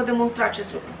pentru a vă demonstra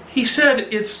acest lucru. He said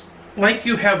it's like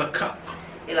you have a cup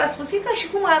El a spus, e ca și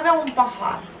cum ai avea un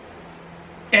pahar.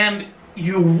 and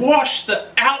you wash the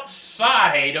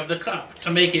outside of the cup to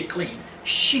make it clean.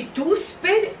 Și tu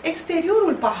speli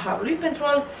exteriorul paharului pentru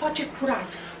a-l face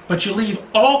curat. But you leave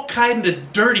all kind of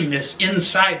dirtiness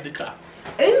inside the cup.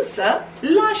 Însă,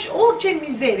 lași orice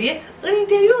mizerie în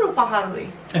interiorul paharului.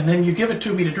 And then you give it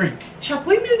to me to drink. Și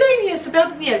apoi mi-l dai mie să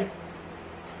beau din el.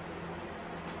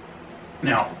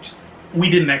 Now, we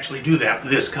didn't actually do that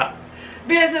with this cup.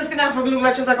 Bineînțeles că n-am făcut lucrul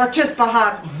acesta cu acest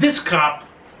pahar. This cup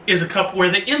is a cup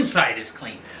where the inside is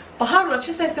clean. Paharul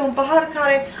acesta este un pahar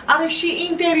care are și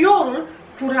interiorul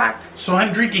curat. So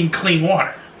I'm drinking clean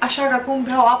water. Așa că acum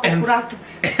beau apă curată.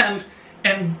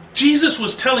 And Jesus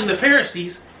was telling the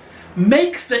Pharisees,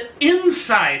 make the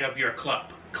inside of your cup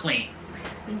clean.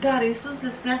 Dar Iisus le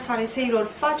spunea fariseilor,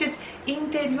 faceți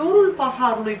interiorul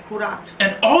paharului curat.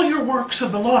 And all your works of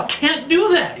the law can't do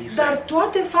that, he Dar said.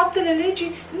 toate faptele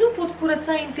legii nu pot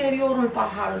curăța interiorul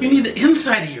paharului. You need the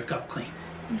inside of your cup clean.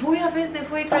 Voi aveți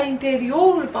nevoie ca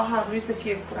interiorul paharului să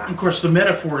fie curat. Of course, the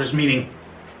metaphor is meaning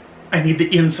I need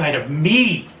the inside of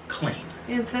me clean.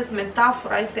 Bineînțeles,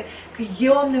 metafora este că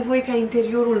eu am nevoie ca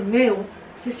interiorul meu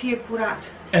să fie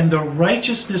curat. And the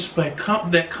righteousness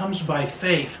that comes by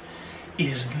faith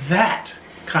is that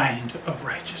kind of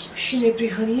righteousness. Și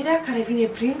neprihănirea care vine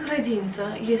prin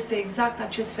credință este exact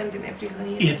acest fel de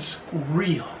neprihănire. It's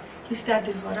real. Este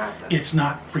adevărată. It's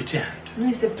not pretend. Nu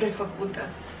este prefăcută.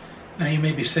 Now you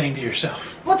may be saying to yourself,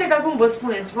 Poate că acum vă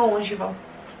spuneți, vouă și vă.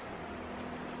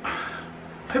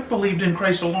 I believed in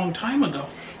Christ a long time ago.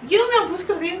 Eu mi-am pus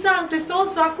credința în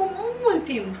Hristos acum mult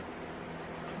timp.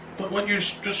 But what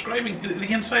you're describing,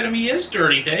 the inside of me is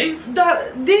dirty, Dave. Dar,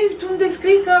 Dave, tu îmi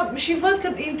descrii că și văd că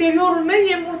interiorul meu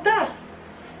e murdar.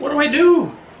 What do I do?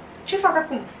 Ce fac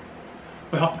acum?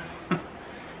 Well,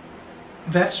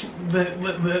 that's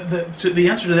the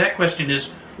answer to that question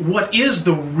is, what is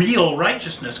the real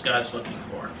righteousness God's looking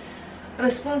for?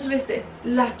 Răspunsul este,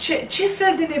 la ce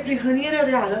fel de neprihănire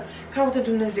reală caută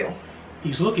Dumnezeu?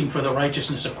 He's looking for the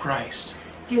righteousness of Christ.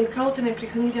 El caută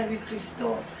neprihănirea lui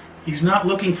Hristos. He's not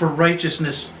looking for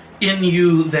righteousness in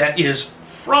you that is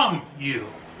from you.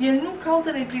 El nu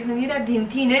caută neprihănirea din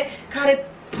tine care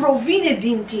provine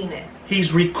din tine.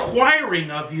 He's requiring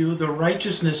of you the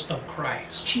righteousness of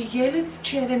Christ. Ci El îți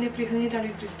cere neprihănirea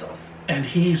lui Hristos. And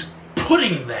he's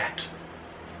putting that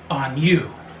on you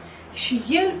Și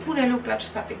El pune lucrul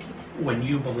acesta pe tine. when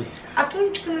you believe.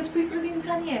 Atunci când îți pui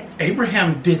credința în El.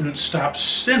 Abraham didn't stop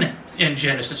sinning in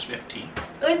Genesis 15.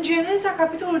 În Geneza,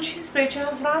 capitolul 15,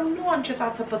 Avram nu a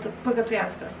încetat să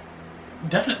păcătuiască.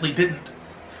 Definitely didn't.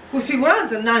 Cu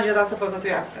siguranță n-a încetat să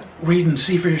păcătuiască. Read and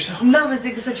see for yourself. N-aveți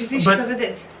decât să citiți și să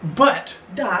vedeți. But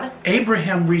Dar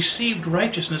Abraham received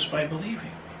righteousness by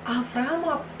believing. Avram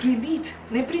a primit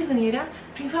neprihănirea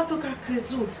prin faptul că a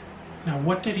crezut. Now,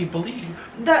 what did he believe?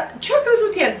 Dar ce a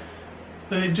crezut el?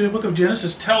 The book of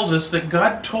Genesis tells us that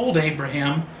God told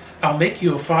Abraham, I'll make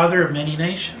you a father of many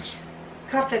nations.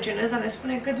 Cartea Geneza ne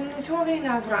spune că Dumnezeu a venit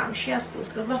la Avram și i-a spus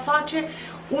că va face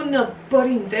un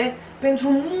părinte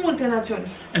pentru multe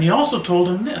națiuni. And he also told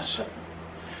him this,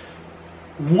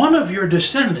 one of your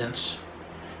descendants,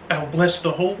 I'll bless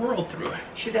the whole world through it.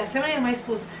 Și de asemenea i-a mai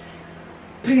spus,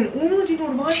 prin unul din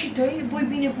urmașii tăi voi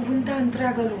binecuvânta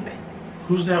întreaga lume.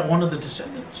 Who's that one of the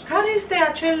descendants? Care este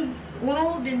acel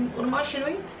unul din urmașii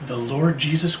lui? The Lord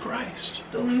Jesus Christ.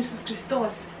 Domnul Iisus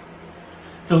Hristos.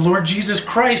 The Lord Jesus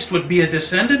Christ would be a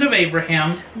descendant of Abraham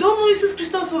Domnul Iisus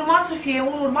Hristos urma să fie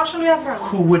un urmaș al lui Avram,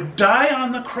 who would die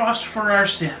on the cross for our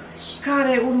sins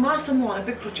care urma să moară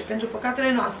pe cruce pentru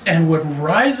păcatele noastre and would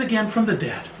rise again from the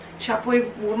dead și apoi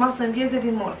urma să învieze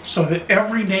din morți, so that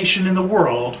every nation in the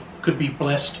world could be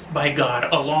blessed by God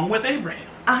along with Abraham.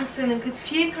 astfel încât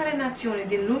fiecare națiune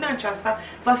din lumea aceasta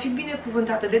va fi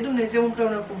binecuvântată de Dumnezeu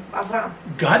împreună cu Avram.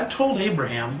 God told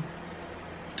Abraham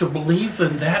to believe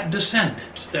in that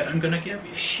descendant that I'm going to give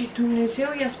you. Și Dumnezeu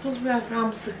i-a spus lui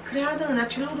Avram să creadă în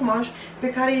acel urmaș pe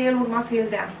care el urma să îl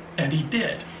dea. And he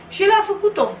did. Și el a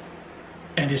făcut-o.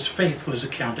 And his faith was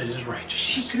accounted as Și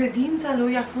righteousness. credința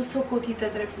lui a fost socotită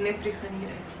drept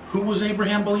neprihănire. Who was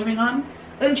Abraham believing on?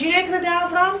 În cine credea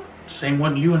Avram? Same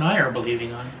one you and I are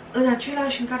believing on. În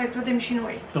același în care credem și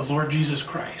noi. The Lord Jesus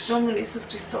Christ. Domnul Iisus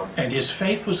Hristos. And his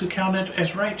faith was accounted as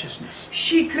righteousness.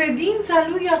 Și credința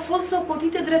lui a fost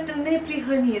socotită drept în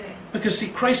neprihănire. Because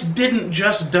see, Christ didn't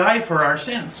just die for our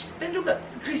sins. Pentru că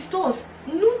Hristos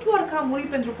nu doar că a murit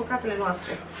pentru păcatele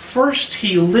noastre. First, he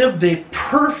lived a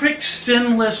perfect,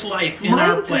 sinless life in Mai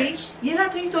our întâi, place. el a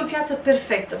trăit o viață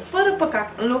perfectă, fără păcat,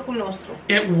 în locul nostru.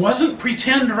 It wasn't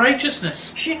pretend righteousness.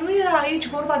 Și nu era aici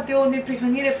vorba de o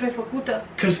neprihănire prefăcută.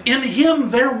 Because in him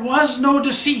there was no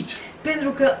deceit. Pentru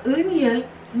că în el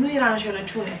nu era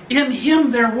înșelăciune. In him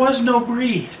there was no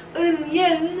greed. În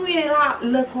el nu era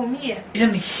lăcomie.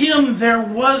 In him there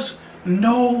was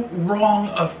no wrong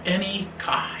of any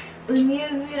kind. În el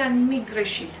nu era nimic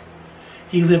greșit.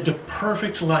 He lived a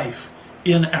perfect life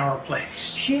in our place.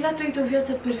 Și el a trăit o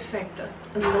viață perfectă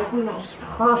în locul nostru.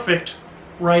 Perfect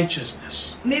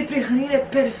righteousness. Neprihănire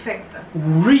perfectă.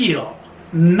 Real,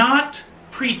 not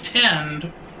pretend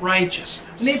righteousness.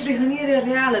 Neprihănire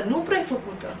reală, nu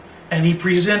prefăcută. And he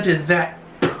presented that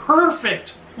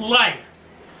perfect life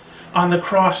on the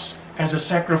cross as a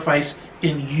sacrifice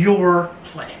in your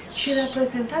place. Și a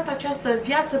prezentat această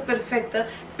viață perfectă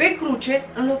pe cruce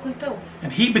în locul tău.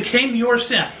 And he became your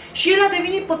sin. Și el a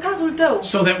devenit păcatul tău.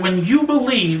 So that when you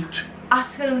believed,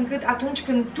 Astfel încât atunci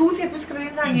când tu ți-ai pus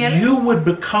credința în el, you would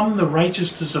become the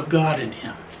righteousness of God in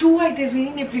him. tu ai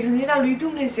devenit neprihănirea lui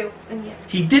Dumnezeu în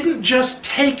el. He didn't just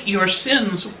take your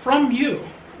sins from you.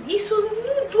 Iisus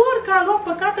nu doar că a luat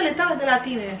păcatele tale de la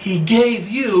tine, He gave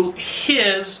you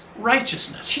his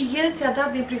righteousness. ci el ți-a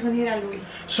dat neprihănirea lui.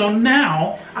 So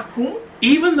now, Acum,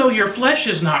 even though your flesh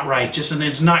is not righteous and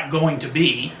it's not going to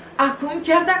be,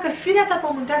 chiar dacă firea ta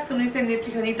pământească nu este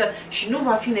neprihănită și nu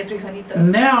va fi neprihănită,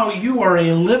 now you are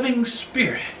a living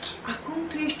spirit. acum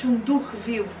tu ești un duh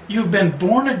viu You've been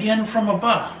born again from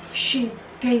above. și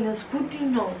te-ai născut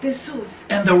din nou, de sus.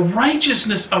 And the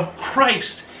righteousness of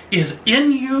Christ is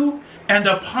in you and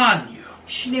upon you.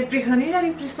 Și neprihănirea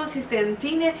lui Hristos este în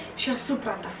tine și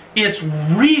asupra ta. It's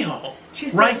real Și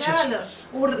este reală, righteousness.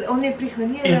 o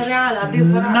neprihănire It's reală,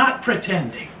 adevărată. not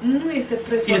pretending. Nu este It's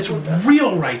prefăcută.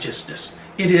 real righteousness.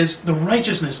 It is the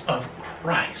righteousness of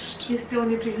Christ. Este o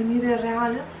neprihănire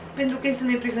reală pentru că este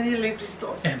neprihănirea lui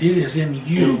Hristos. And it is in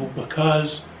you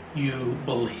because you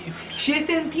believed. Și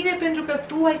este în tine pentru că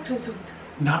tu ai crezut.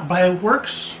 Not by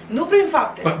works, Nu prin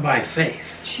fapte, but by faith.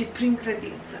 ci prin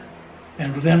credință.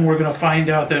 And then we're going to find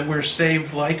out that we're saved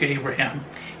like Abraham.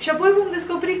 Și apoi vom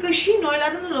descoperi că și noi, la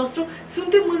rândul nostru,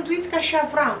 suntem mântuiți ca și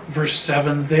Avram. Verse 7,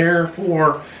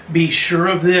 therefore, be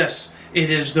sure of this, it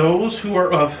is those who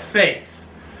are of faith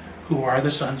who are the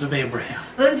sons of Abraham.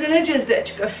 Înțelegeți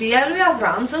deci că fiii lui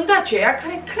Avram sunt aceia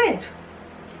care cred.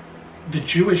 The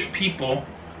Jewish people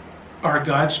are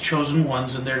God's chosen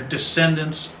ones and they're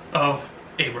descendants of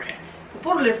Abraham.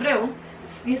 Poporul evreu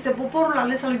este poporul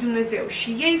ales al lui Dumnezeu și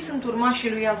ei sunt urmașii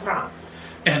lui Avram.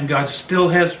 And God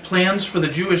still has plans for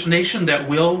the Jewish nation that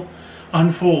will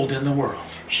unfold in the world.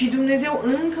 Și Dumnezeu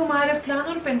încă mai are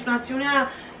planuri pentru națiunea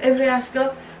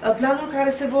evreiască, planuri care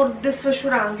se vor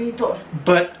desfășura în viitor.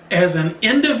 But as an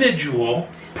individual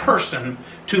person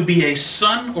to be a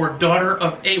son or daughter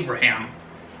of Abraham,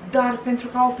 Dar pentru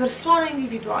ca o persoană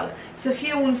individuală să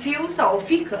fie un fiu sau o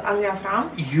fiică a lui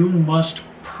Avram, you must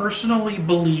personally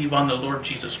believe on the Lord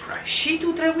Jesus Christ. și tu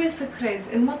trebuie să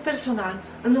crezi în mod personal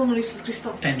în Domnul Iisus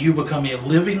Hristos. And you become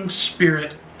a living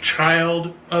spirit child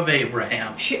of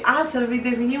Abraham. Și astfel vei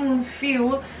deveni un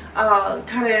fiu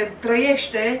care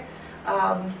trăiește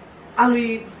a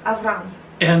lui Avram.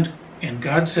 And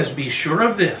God says, be sure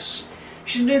of this.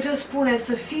 Și Dumnezeu spune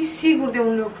să fii sigur de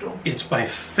un lucru. It's by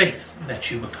faith that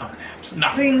you become that.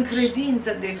 Not Prin works.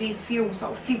 credință devii fiu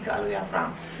sau fiica lui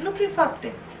Avram, nu prin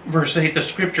fapte. Verse 8, the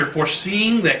scripture,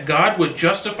 foreseeing that God would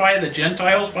justify the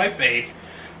Gentiles by faith,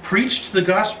 preached the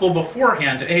gospel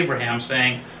beforehand to Abraham,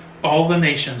 saying, all the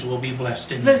nations will be blessed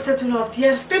in you. Versetul 8.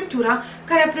 Iar Scriptura,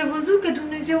 care a prevăzut că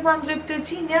Dumnezeu va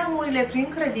îndreptăți neamurile prin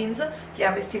credință,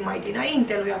 i-a vestit mai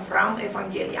dinainte lui Avram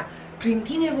Evanghelia. Prin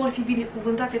tine vor fi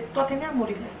binecuvântate toate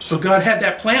neamurile. So God had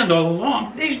that planned all along.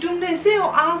 Deci Dumnezeu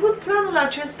a avut planul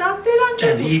acesta de la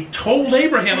And început. he told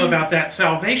Abraham about that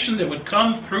salvation that would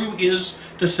come through his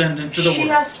descendant to the Și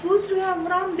world. a spus lui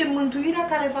Avram de mântuirea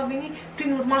care va veni prin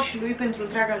urmașii lui pentru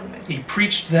întreaga lume. He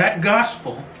preached that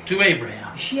gospel to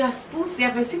Abraham. Și i-a spus,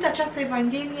 i-a vestit această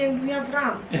Evanghelie lui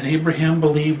Avram. And Abraham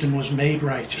believed and was made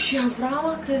Și righteous. Avram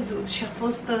a crezut și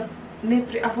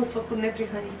a fost făcut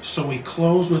neprihănit. So we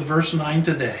close with verse 9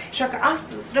 today. Așa că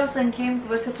astăzi vreau să încheiem cu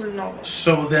versetul 9.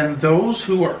 So then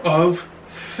those who are of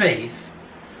faith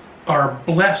are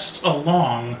blessed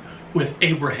along with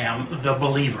Abraham the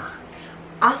believer.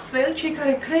 Astfel, cei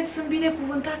care cred sunt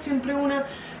binecuvântați împreună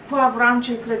cu Avram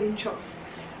cel credincios.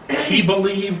 He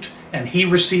believed and he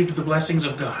received the blessings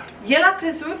of God, El a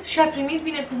crezut și a primit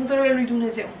binecuvântările lui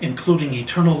Dumnezeu, including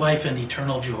eternal life and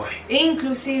eternal joy.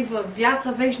 inclusiv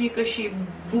viața veșnică și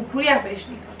bucuria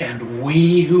veșnică. And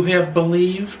we who have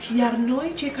believed Iar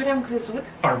noi, cei care am crezut,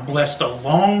 are blessed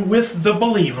along with the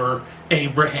believer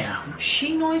Abraham.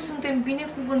 și noi suntem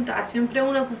binecuvântați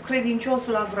împreună cu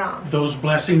credinciosul Avram. Those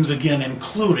blessings again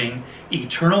including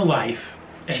eternal life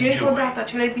Și and încă o joy. dată,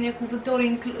 acele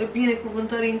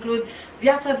binecuvântări includ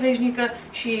viața veșnică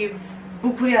și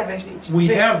bucuria veșnică.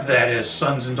 We have that as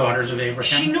sons and daughters of Și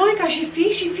Abraham. noi, ca și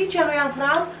fii și fiice lui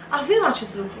Avram, avem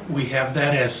acest lucru. We have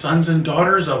that as sons and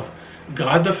daughters of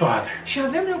God the Father Și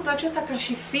avem lucrul acesta ca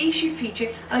și fii și fiice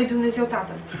al lui Dumnezeu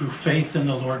Tatăl. through faith in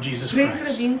the Lord Jesus Prin Christ.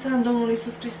 credința în Domnul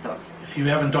Iisus Hristos. If you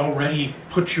haven't already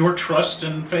put your trust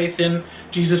and faith in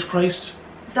Jesus Christ,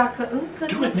 Dacă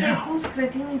încă Do nu it ți-ai now. pus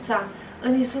credința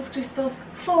în Iisus Hristos,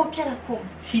 fă-o chiar acum.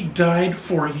 He died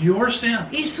for your sins.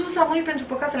 Iisus a murit pentru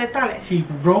păcatele tale He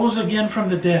rose again from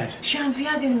the dead. și a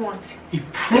înviat din morți. He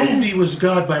proved he was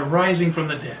God by rising from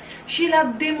the dead. Și el a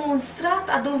demonstrat,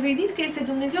 a dovedit că este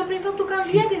Dumnezeu prin faptul că a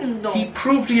înviat din nou. He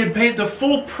proved he had paid the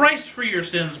full price for your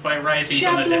sins by rising Și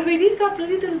from a the dead. dovedit că a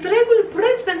plătit întregul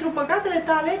preț pentru păcatele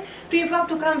tale prin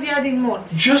faptul că a înviat din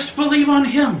morți. Just believe on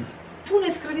him.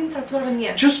 Puneți credința doar în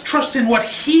el. Just trust in what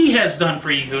he has done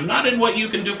for you, not in what you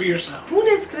can do for yourself.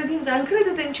 Puneți credința,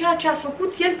 încrede-te în ceea ce a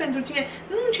făcut el pentru tine,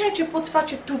 nu în ceea ce poți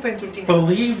face tu pentru tine.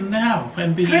 Believe now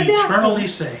and be Crede acum. eternally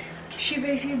saved. Și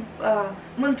vei fi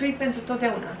mântuit pentru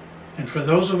totdeauna. And for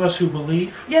those of us who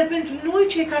believe, Iar pentru noi,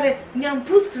 cei care ne-am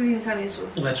pus credința în Iisus,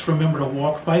 let's remember to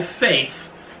walk by faith,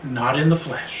 not in the să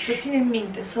flesh. ținem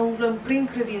minte, să umblăm prin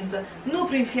credință, nu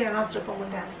prin firea noastră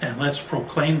pământească. And let's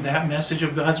proclaim that message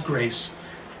of God's grace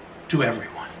to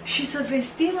everyone. Și să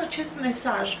vestim acest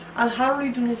mesaj al Harului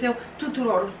Dumnezeu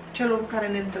tuturor celor cu care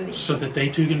ne întâlnim. So that they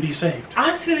too can be saved.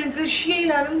 Astfel încât și ei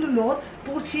la rândul lor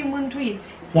pot fi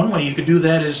mântuiți. One way you could do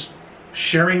that is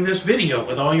sharing this video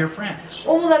with all your friends.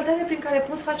 O modalitate prin care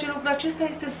poți face lucrul acesta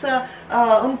este să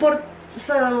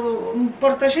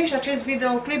împărtășești acest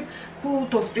videoclip cu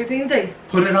toți prietenii tăi.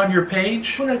 Put it on your page.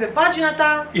 Pune-l pe pagina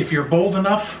ta. If you're bold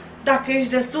enough, Dacă ești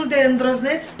destul de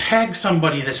îndrăzneț, tag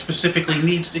somebody that specifically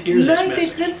needs to hear this n-ai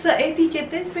message decât să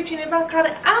etichetezi pe cineva care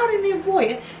are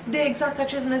nevoie de exact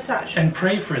acest mesaj. and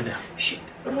pray for them. Și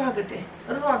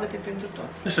roagă-te pentru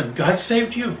toți. Listen, God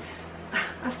saved you.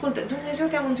 Ascultă, Dumnezeu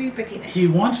te-a mântuit pe tine. He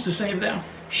wants to save them.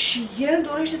 Și El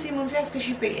dorește să-i mântuiască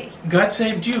și pe ei. God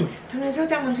saved you. Dumnezeu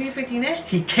te-a mântuit pe tine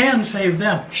He can save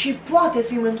them. și poate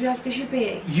să-i mântuiască și pe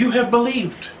ei. You have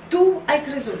believed. Tu ai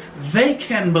crezut. They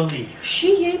can believe. Și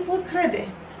ei pot crede.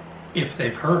 If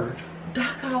they've heard,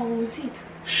 Dacă au auzit.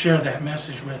 share that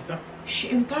message with them. Și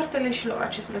împarte-le și lor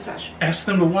acest mesaj. Ask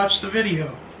them to watch the video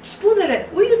Spune-le,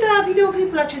 uite-te la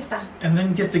videoclipul acesta. and then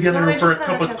get together over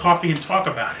a cup of coffee and talk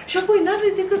about it. Și apoi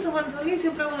n-aveți decât să vă întâlniți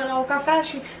împreună la o cafea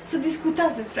și să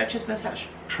discutați despre acest mesaj.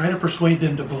 Try to persuade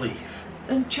them to believe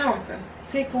Încearcă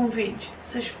să-i convingi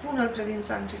să-și pună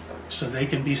credința în Hristos, so they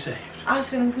can be saved.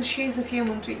 astfel încât și ei să fie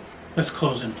mântuiți. Let's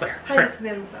close in prayer. Haideți să ne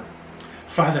rugăm.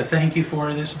 Father, thank you for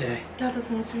this day. Tată,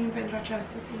 îți mulțumim pentru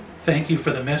această zi. Thank you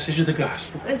for the message of the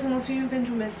gospel. Îți mulțumim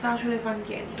pentru mesajul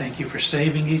Evangheliei. Thank you for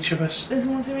saving each of us. Îți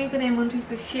mulțumim că ne-ai mântuit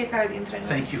pe fiecare dintre noi.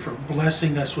 Thank you for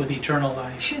blessing us with eternal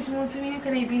life. Și îți mulțumim că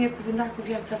ne-ai binecuvântat cu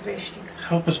viața veșnică.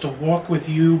 Help us to walk with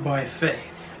you by faith,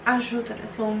 Ajută-ne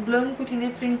să umblăm cu tine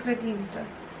prin credință,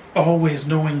 always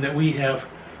knowing that we have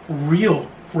real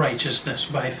righteousness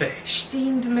by faith.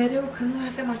 știind mereu că noi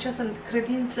avem această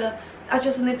credință,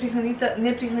 această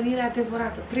neprihănire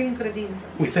adevărată, prin credință.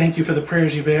 We thank you for the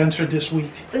prayers you've answered this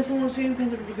week, Îți mulțumim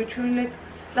pentru rugăciunile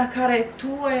la care Tu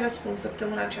ai răspuns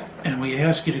săptămâna aceasta. and we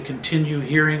ask you to continue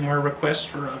hearing our requests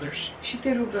for others. Și te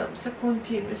rugăm să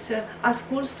continui, să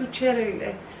asculți Tu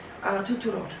cererile a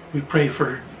tuturor. We pray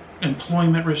for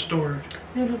employment restored.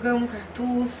 Ne rugăm ca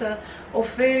Tu să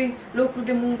oferi locuri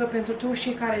de muncă pentru toți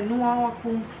cei care nu au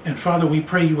acum. And Father, we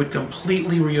pray you would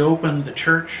completely reopen the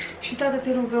church Și, Tată, te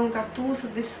rugăm ca Tu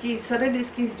să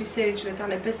redeschizi bisericile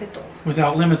Tale peste tot.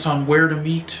 without limits on where to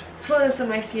meet, Fără să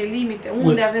mai fie limite,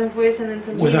 unde avem voie să ne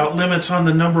întâlnim. without limits on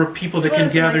the number of people that Fără can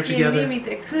să mai gather fie together.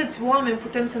 limite, câți oameni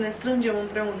putem să ne strângem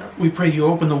împreună. We pray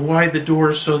you open wide the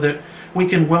doors so that we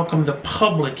can welcome the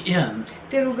public in.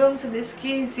 Te rugăm să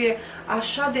deschizi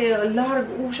așa de larg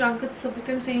ușa încât să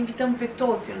putem să invităm pe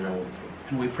toți înăuntru.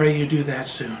 And we pray you do that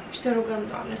soon. Și te rugăm,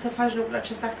 Doamne, să faci lucrul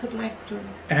acesta cât mai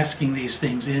curând. Asking these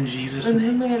things in Jesus' În name.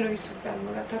 numele Lui Iisus te-am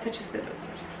rugat toate aceste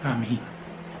lucruri. Amen.